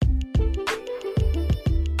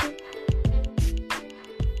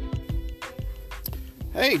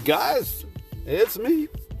Hey guys, it's me.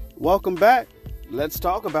 Welcome back. Let's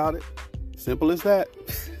talk about it. Simple as that.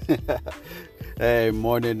 Hey,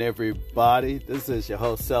 morning everybody. This is your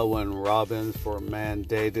host Selwyn Robbins for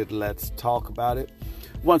Mandated Let's Talk About It.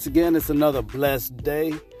 Once again, it's another blessed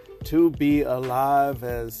day to be alive.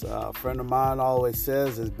 As a friend of mine always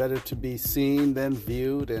says, it's better to be seen than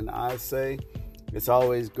viewed. And I say it's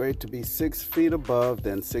always great to be 6 feet above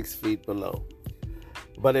than 6 feet below.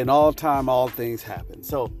 But in all time, all things happen.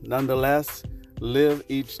 So nonetheless, live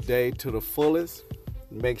each day to the fullest.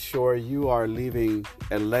 Make sure you are leaving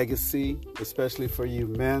a legacy, especially for you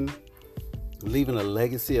men, leaving a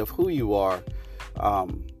legacy of who you are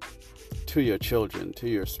to your children, to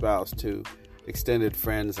your spouse, to extended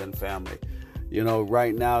friends and family. You know,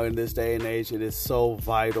 right now in this day and age, it is so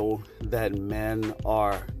vital that men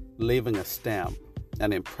are leaving a stamp,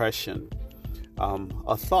 an impression,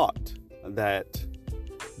 a thought that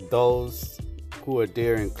those who are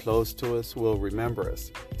dear and close to us will remember us.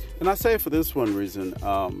 And I say for this one reason,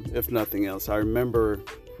 if nothing else, I remember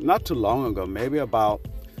not too long ago, maybe about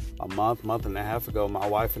a month and a half ago, my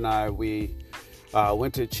wife and I, we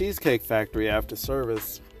went to a cheesecake factory after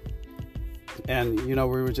service. And, you know,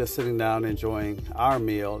 we were just sitting down enjoying our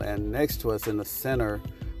meal. And next to us in the center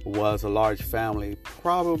was a large family,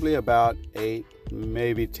 probably about 8,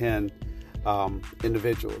 maybe 10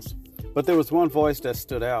 individuals. But there was one voice that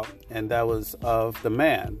stood out, and that was of the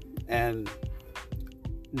man. And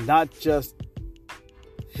not just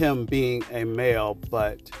him being a male,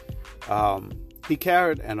 but he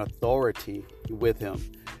carried an authority with him.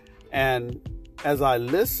 And as I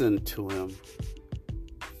listened to him,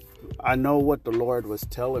 I know what the Lord was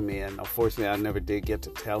telling me, and unfortunately I never did get to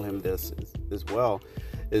tell him this as well,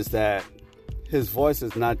 is that his voice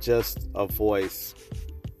is not just a voice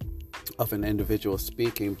of an individual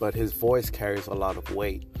speaking, but his voice carries a lot of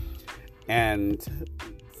weight. And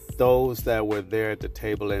those that were there at the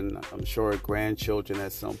table, and I'm sure grandchildren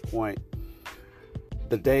at some point,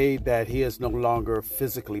 the day that he is no longer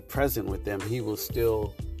physically present with them, he will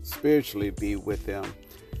still spiritually be with them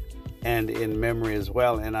and in memory as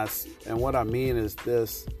well. And what I mean is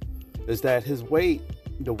this, is that his weight,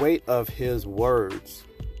 the weight of his words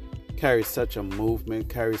carries such a movement,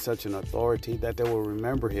 carries such an authority that they will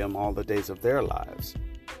remember him all the days of their lives.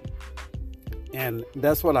 And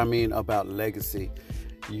that's what I mean about legacy.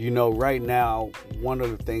 You know, right now, one of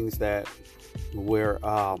the things that we're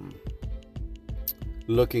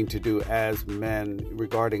looking to do as men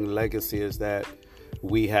regarding legacy is that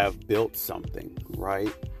we have built something,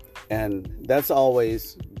 right? And that's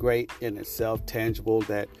always great in itself, tangible,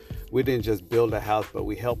 that we didn't just build a house, but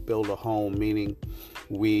we helped build a home, meaning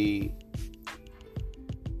we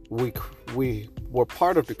were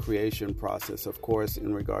part of the creation process, of course,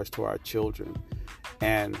 in regards to our children.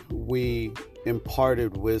 And we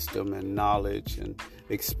imparted wisdom and knowledge and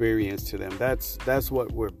experience to them. That's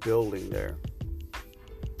what we're building there.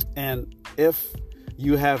 And if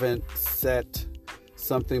you haven't set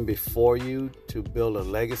something before you to build a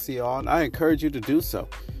legacy on, I encourage you to do so,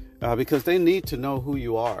 because they need to know who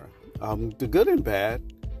you are, the good and bad.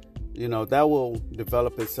 You know, that will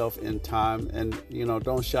develop itself in time, and, you know,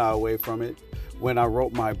 don't shy away from it. When I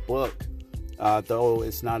wrote my book, though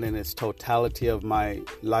it's not in its totality of my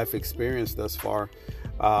life experience thus far,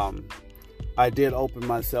 I did open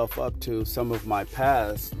myself up to some of my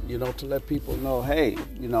past, you know, to let people know, hey,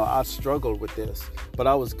 you know, I struggled with this, but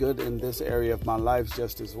I was good in this area of my life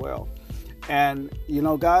just as well. And, you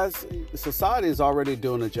know, guys, society is already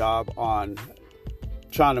doing a job on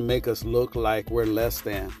trying to make us look like we're less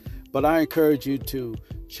than. But I encourage you to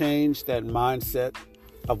change that mindset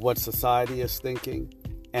of what society is thinking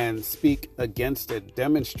and speak against it,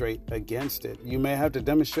 demonstrate against it. You may have to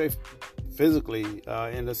demonstrate physically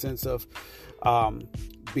in the sense of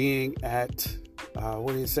being at,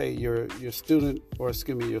 your student, or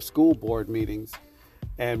your school board meetings,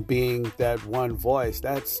 and being that one voice.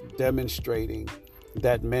 That's demonstrating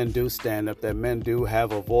that men do stand up, that men do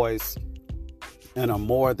have a voice and are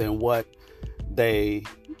more than what they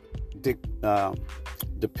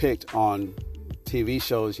depict on TV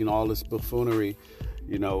shows. You know, all this buffoonery.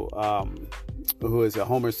 You know, who is it?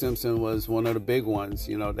 Homer Simpson was one of the big ones.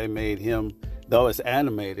 You know, they made him, though it's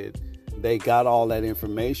animated, they got all that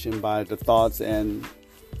information by the thoughts and,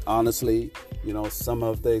 honestly, you know, some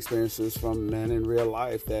of the experiences from men in real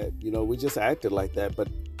life that, you know, we just acted like that. But,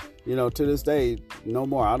 you know, to this day, no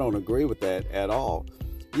more. I don't agree with that at all.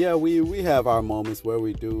 Yeah, we have our moments where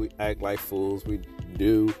we do act like fools. We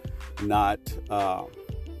do not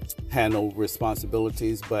handle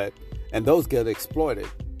responsibilities, and those get exploited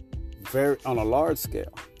on a large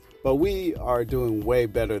scale. But we are doing way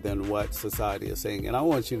better than what society is saying. And I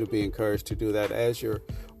want you to be encouraged to do that as you're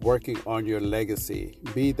working on your legacy.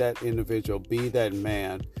 Be that individual, be that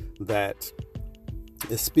man that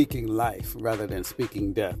is speaking life rather than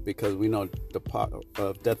speaking death, because we know the part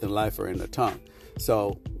of death and life are in the tongue.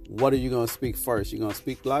 So what are you going to speak first? You're going to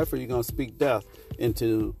speak life, or you're going to speak death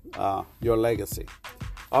into your legacy?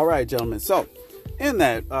 All right, gentlemen. So in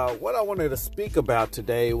that, what I wanted to speak about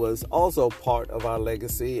today was also part of our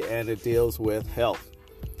legacy, and it deals with health.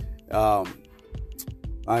 My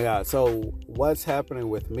God. So what's happening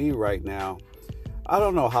with me right now? I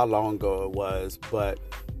don't know how long ago it was, but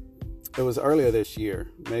it was earlier this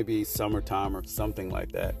year, maybe summertime or something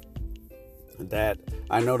like that, that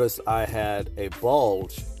I noticed I had a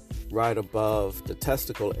bulge right above the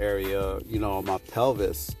testicle area, on my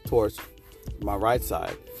pelvis towards my right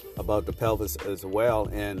side, above the pelvis as well.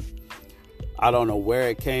 And I don't know where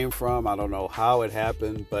it came from. I don't know how it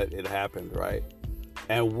happened, but it happened, right?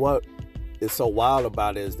 And what is so wild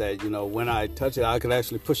about it is that, when I touch it, I could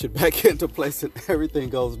actually push it back into place and everything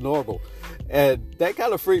goes normal. And that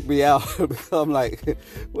kind of freaked me out because I'm like,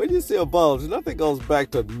 when you see a bulge, nothing goes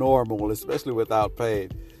back to normal, especially without pain.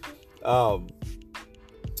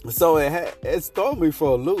 So it's thrown me for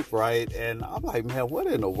a loop, right? And I'm like, man, what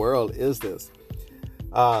in the world is this?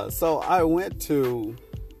 So I went to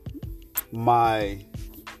my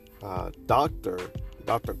doctor,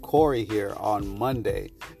 Dr. Corey, here on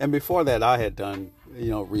Monday. And before that, I had done,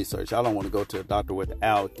 research. I don't want to go to a doctor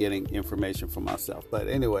without getting information for myself. But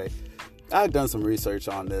anyway, I had done some research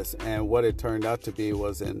on this, and what it turned out to be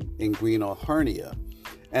was an inguinal hernia.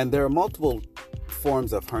 And there are multiple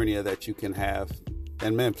forms of hernia that you can have.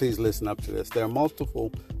 And man, please listen up to this. There are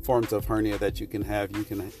multiple forms of hernia that you can have.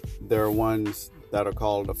 There are ones that are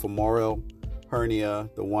called a femoral hernia,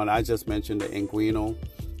 the one I just mentioned, the inguinal.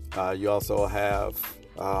 You also have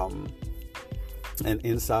an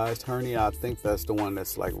incised hernia. I think that's the one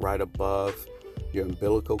that's like right above your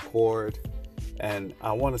umbilical cord. And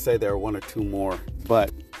I want to say there are one or two more,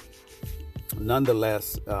 but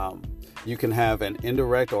nonetheless, you can have an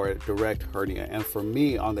indirect or a direct hernia. And for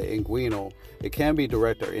me, on the inguinal, it can be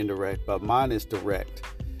direct or indirect, but mine is direct.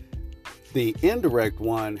 The indirect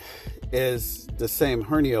one is the same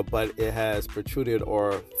hernia, but it has protruded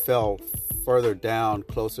or fell further down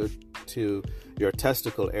closer to your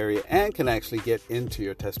testicle area and can actually get into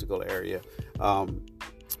your testicle area,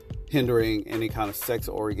 hindering any kind of sex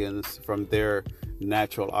organs from their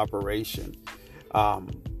natural operation.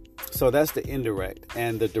 So that's the indirect.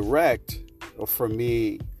 And the direct, for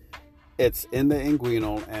me, it's in the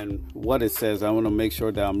inguinal. And what it says, I want to make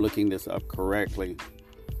sure that I'm looking this up correctly.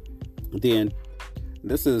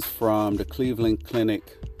 This is from the Cleveland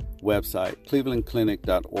Clinic website,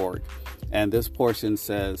 clevelandclinic.org. And this portion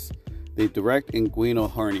says, the direct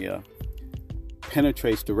inguinal hernia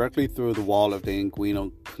penetrates directly through the wall of the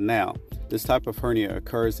inguinal canal. This type of hernia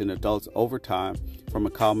occurs in adults over time from a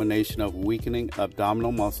combination of weakening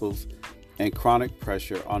abdominal muscles and chronic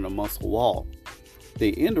pressure on the muscle wall.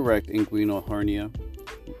 The indirect inguinal hernia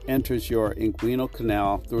enters your inguinal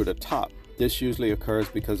canal through the top. This usually occurs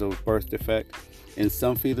because of a birth defect. In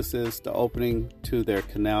some fetuses, the opening to their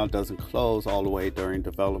canal doesn't close all the way during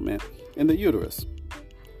development in the uterus.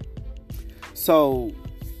 So,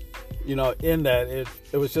 in that,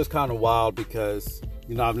 it was just kind of wild because,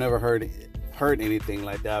 I've never heard anything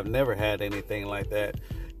like that. I've never had anything like that.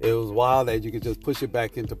 It was wild that you could just push it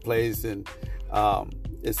back into place, and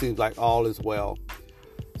it seems like all is well.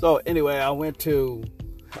 So anyway, I went to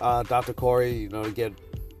Dr. Corey, to get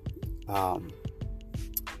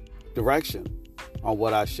direction on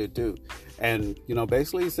what I should do. And,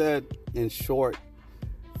 basically he said, in short,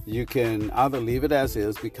 you can either leave it as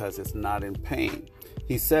is because it's not in pain.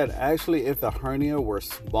 He said, actually, if the hernia were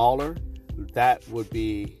smaller, that would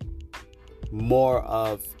be more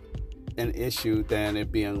of an issue than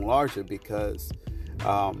it being larger because,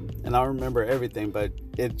 and I remember everything, but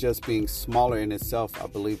it just being smaller in itself, I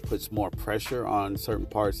believe, puts more pressure on certain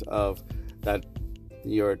parts of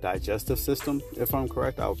your digestive system. If I'm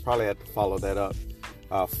correct, I would probably have to follow that up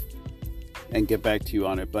and get back to you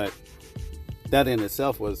on it. But that in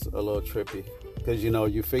itself was a little trippy because,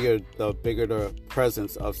 you figure the bigger the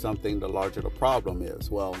presence of something, the larger the problem is.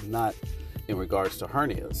 Well, not in regards to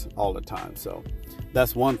hernias all the time. So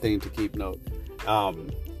that's one thing to keep note.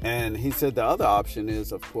 And he said the other option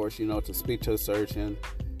is, of course, to speak to a surgeon.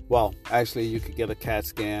 Well, actually, you could get a CAT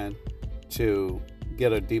scan to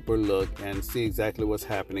get a deeper look and see exactly what's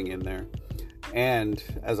happening in there. And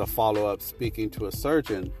as a follow-up, speaking to a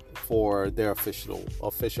surgeon for their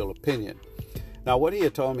official opinion. Now, what he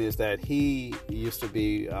had told me is that he used to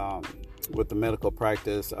be with the medical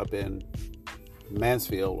practice up in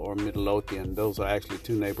Mansfield or Midlothian. Those are actually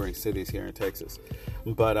two neighboring cities here in Texas.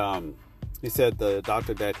 But he said the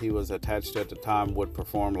doctor that he was attached to at the time would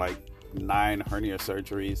perform like 9 hernia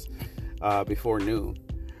surgeries before noon.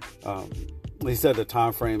 He said the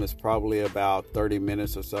time frame is probably about 30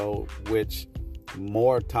 minutes or so, which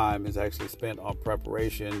more time is actually spent on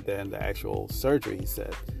preparation than the actual surgery, he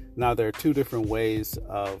said. Now, there are 2 different ways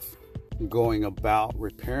of going about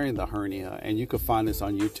repairing the hernia, and you can find this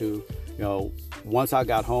on YouTube. Once I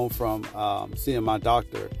got home from seeing my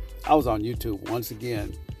doctor, I was on YouTube once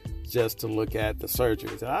again just to look at the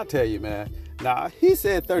surgeries. And I tell you, man, now he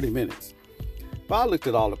said 30 minutes. But I looked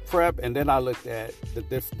at all the prep, and then I looked at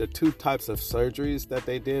the 2 types of surgeries that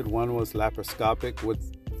they did. One was laparoscopic,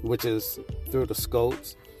 which is through the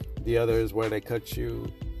scopes. The other is where they cut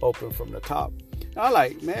you open from the top. And I'm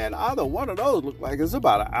like, man, either one of those look like it's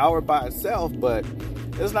about an hour by itself, but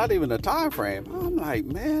it's not even a time frame. I'm like,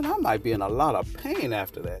 man, I might be in a lot of pain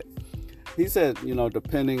after that. He said,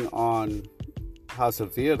 depending on how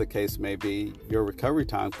severe the case may be, your recovery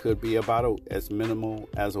time could be about as minimal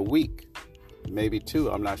as a week. Maybe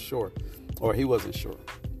 2, I'm not sure. Or he wasn't sure.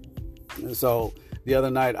 And so the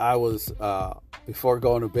other night I was, before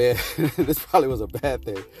going to bed, this probably was a bad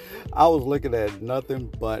thing, I was looking at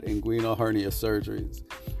nothing but inguinal hernia surgeries.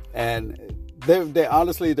 And they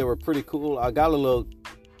honestly, they were pretty cool. I got a little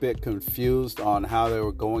bit confused on how they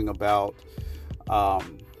were going about not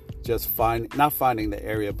finding the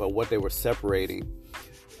area, but what they were separating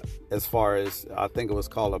as far as, I think it was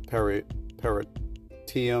called a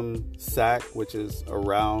peritoneum sac, which is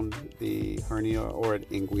around the hernia, or an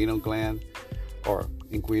inguinal gland, or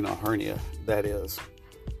inguinal hernia, that is,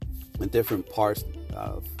 in different parts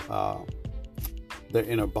of the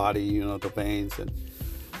inner body, the veins. And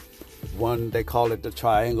one, they call it the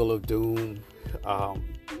triangle of doom.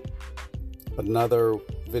 Another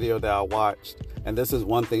video that I watched, and this is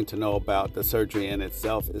one thing to know about the surgery in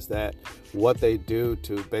itself, is that what they do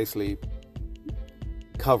to basically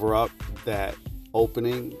cover up that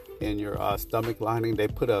opening in your stomach lining, they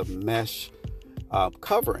put a mesh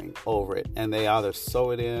covering over it, and they either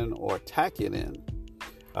sew it in or tack it in.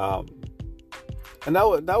 And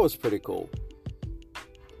that was pretty cool.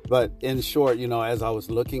 But in short, as I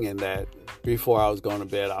was looking in that before I was going to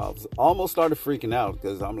bed, I was almost started freaking out,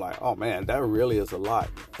 because I'm like, oh man, that really is a lot.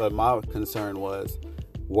 But my concern was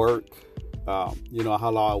work, how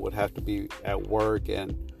long I would have to be at work,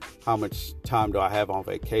 and how much time do I have on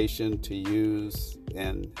vacation to use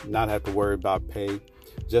and not have to worry about pay,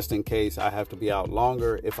 just in case I have to be out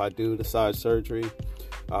longer if I do decide surgery.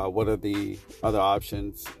 What are the other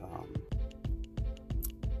options?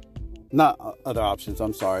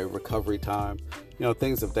 Recovery time,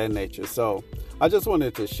 things of that nature. So I just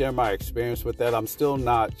wanted to share my experience with that. I'm still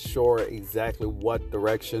not sure exactly what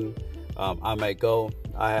direction I may go.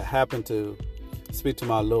 I happened to speak to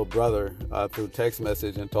my little brother through text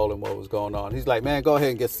message and told him what was going on. He's like, man, go ahead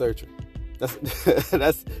and get surgery.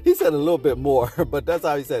 That's he said a little bit more, but that's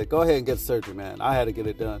how he said it. Go ahead and get surgery, man. I had to get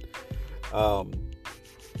it done.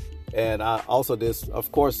 And I also did,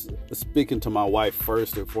 of course, speaking to my wife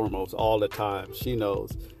first and foremost all the time. She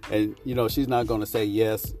knows. And, she's not going to say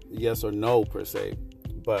yes or no per se.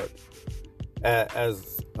 But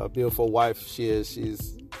as a beautiful wife she is,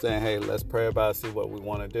 she's saying, hey, let's pray about it, see what we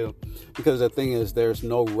want to do. Because the thing is, there's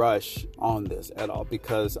no rush on this at all,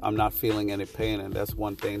 because I'm not feeling any pain. And that's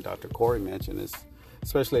one thing Dr. Corey mentioned, is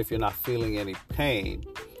especially if you're not feeling any pain,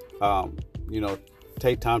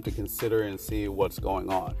 take time to consider and see what's going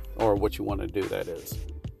on, or what you want to do, that is.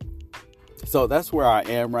 So that's where I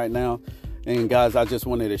am right now. And guys, I just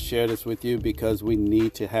wanted to share this with you, because we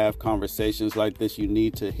need to have conversations like this. You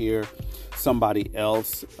need to hear somebody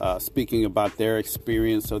else speaking about their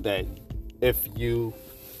experience, so that if you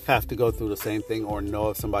have to go through the same thing, or know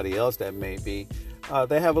of somebody else that may be,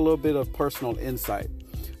 they have a little bit of personal insight.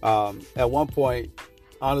 At one point,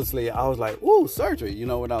 honestly, I was like, ooh, surgery,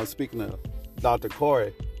 when I was speaking to Dr.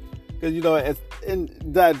 Corey, because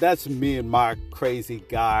that's me and my crazy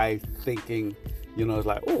guy thinking, it's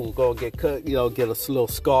like, oh, go get cut, get a little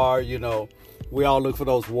scar, we all look for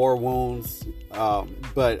those war wounds,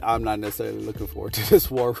 but I'm not necessarily looking forward to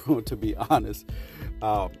this war wound, to be honest.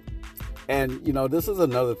 And this is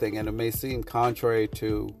another thing, and it may seem contrary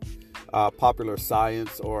to popular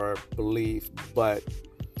science or belief, but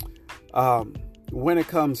when it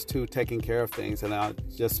comes to taking care of things, and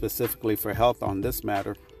just specifically for health on this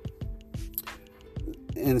matter,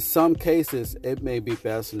 in some cases, it may be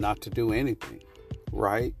best not to do anything,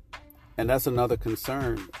 right? And that's another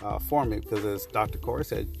concern for me, because as Dr. Corey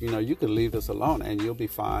said, you could leave this alone and you'll be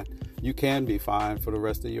fine. you can be fine for the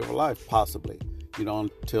rest of your life, possibly,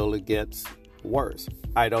 until it gets worse.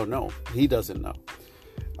 I don't know. He doesn't know.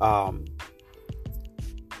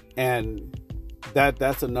 And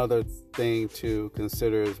that's another thing to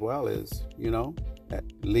consider as well is,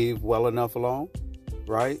 leave well enough alone,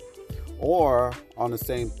 right? Or on the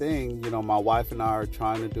same thing, my wife and I are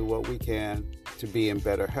trying to do what we can to be in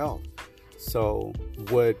better health. So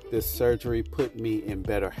would this surgery put me in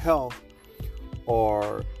better health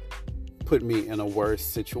or put me in a worse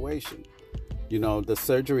situation? The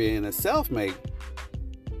surgery in itself may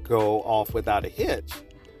go off without a hitch,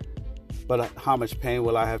 but how much pain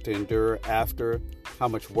will I have to endure after? How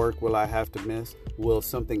much work will I have to miss? Will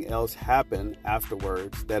something else happen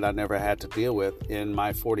afterwards that I never had to deal with in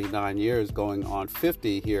my 49 years going on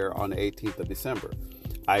 50 here on the 18th of December?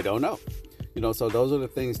 I don't know. So those are the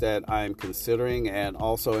things that I'm considering, and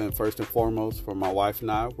also, and first and foremost, for my wife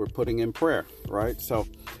and I, we're putting in prayer, right? So,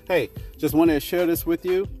 hey, just wanted to share this with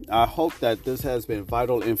you. I hope that this has been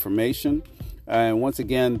vital information. And once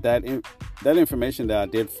again, that information that I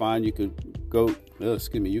did find, you could you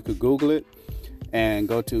could Google it and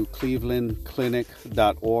go to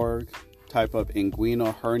clevelandclinic.org, type up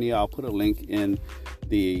inguinal hernia. I'll put a link in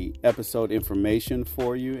the episode information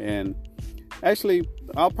for you. And actually,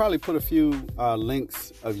 I'll probably put a few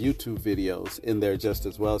links of YouTube videos in there just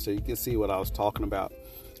as well, so you can see what I was talking about.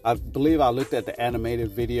 I believe I looked at the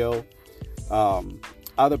animated video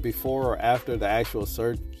either before or after the actual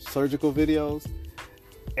surgical videos.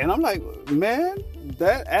 And I'm like, man,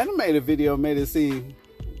 that animated video made it seem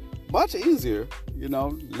much easier,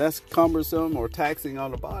 less cumbersome or taxing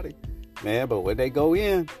on the body. Man, but when they go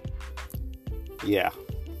in, yeah.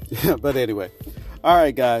 But anyway, all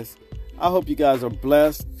right, guys. I hope you guys are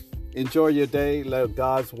blessed. Enjoy your day. Let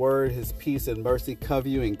God's word, his peace and mercy cover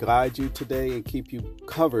you and guide you today and keep you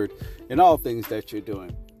covered in all things that you're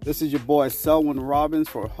doing. This is your boy, Selwyn Robbins,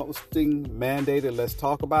 for hosting Mandated Let's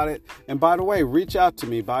Talk About It. And by the way, reach out to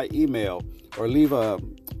me by email or leave a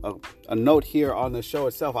note here on the show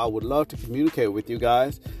itself. I would love to communicate with you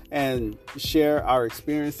guys and share our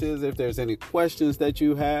experiences. If there's any questions that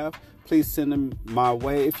you have, please send them my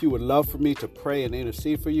way. If you would love for me to pray and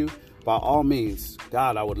intercede for you, by all means,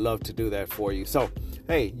 God, I would love to do that for you. So,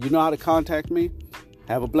 hey, you know how to contact me.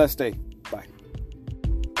 Have a blessed day.